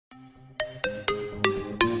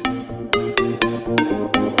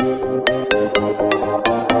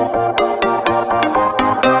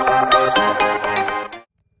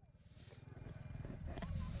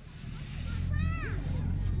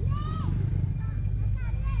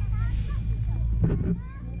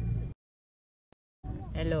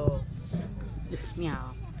Hello.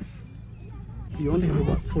 Meow. You only have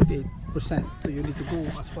about 48%, so you need to go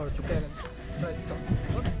as far as you can. Try to talk.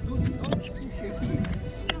 Don't too shaky.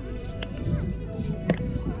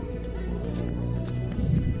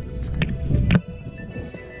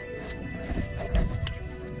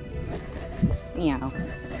 Meow.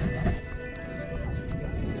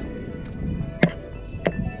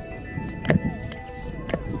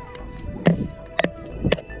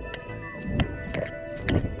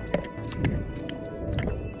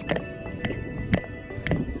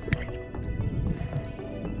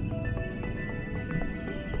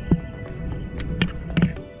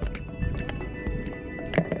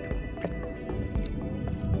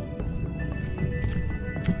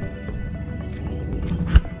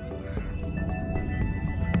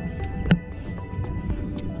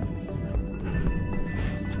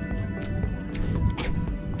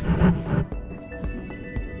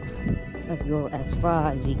 Let's go as far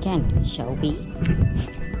as we can, shall we?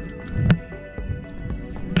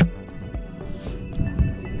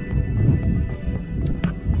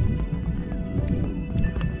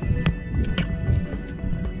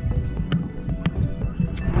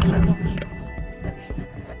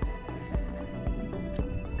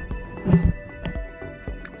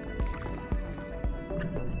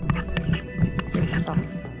 It's soft.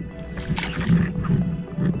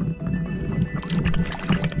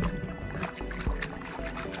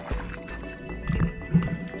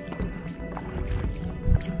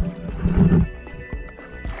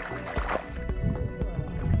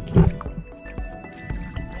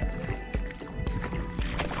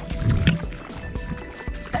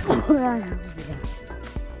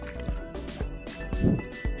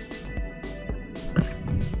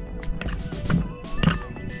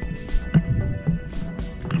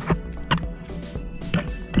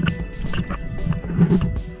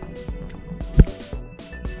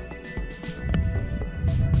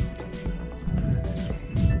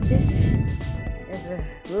 This is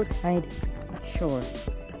a low tide shore,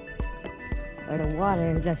 where the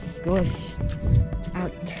water just goes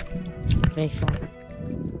out very far.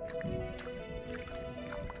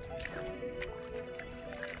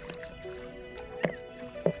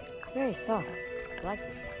 It's very soft. I like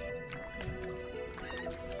it.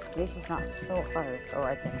 This is not so hard, so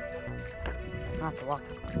I can not to walk.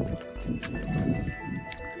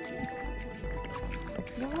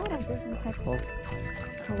 The water doesn't take hold.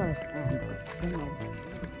 Color sand. I don't know.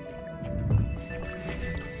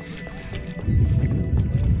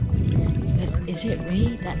 But is it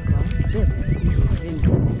really that dark? Good. I've been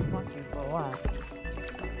watching for a while.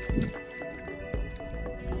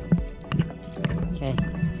 Okay.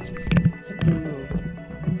 Something moved.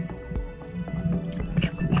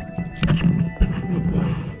 Right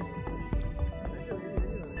there.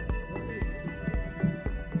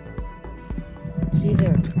 See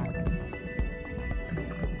there.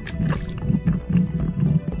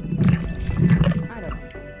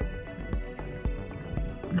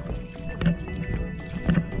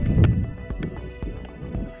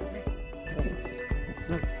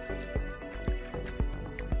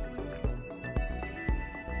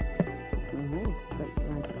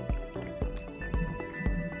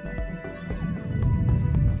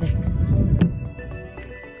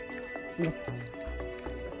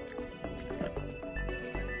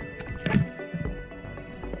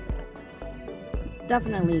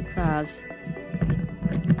 Definitely crabs.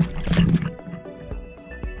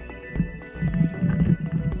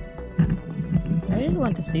 I really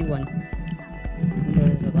want to see one.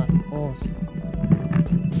 There's a lot of holes.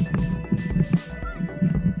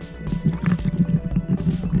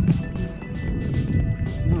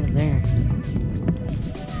 Oh, there.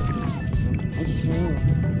 I just realized.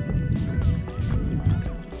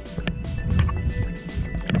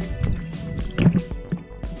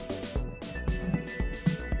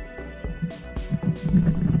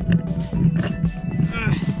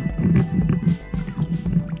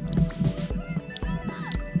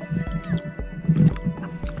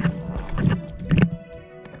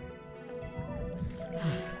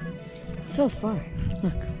 So far.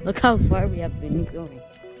 Look how far we have been going.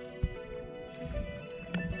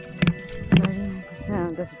 39%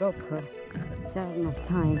 of this GoPro. It's not enough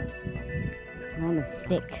time to find a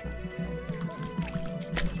stick.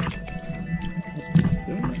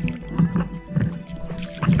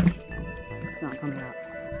 It's not coming out.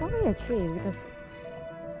 It's probably a tree because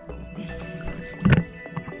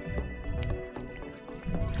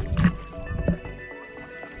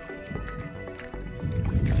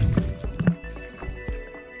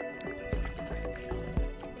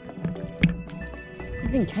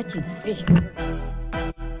I've been catching fish.